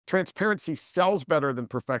transparency sells better than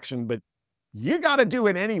perfection, but you got to do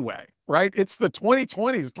it anyway, right? It's the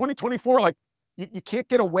 2020s, 2024. Like you can't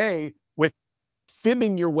get away with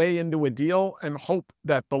fibbing your way into a deal and hope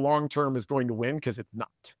that the long term is going to win, because it's not.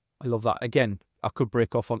 I love that. Again, I could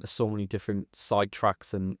break off onto so many different side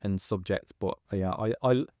tracks and subjects, but yeah,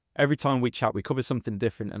 I every time we chat, we cover something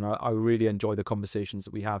different, and I really enjoy the conversations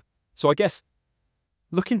that we have. So I guess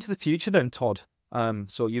look into the future then, Todd.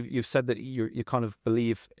 So you've said that you kind of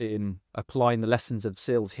believe in applying the lessons of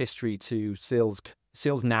sales history to sales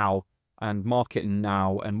now and marketing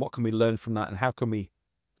now, and what can we learn from that, and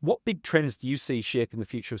what big trends do you see shaping the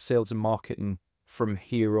future of sales and marketing from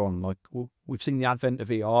here on? Like, we've seen the advent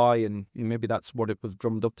of AI, and maybe that's what it was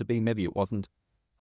drummed up to be. Maybe it wasn't.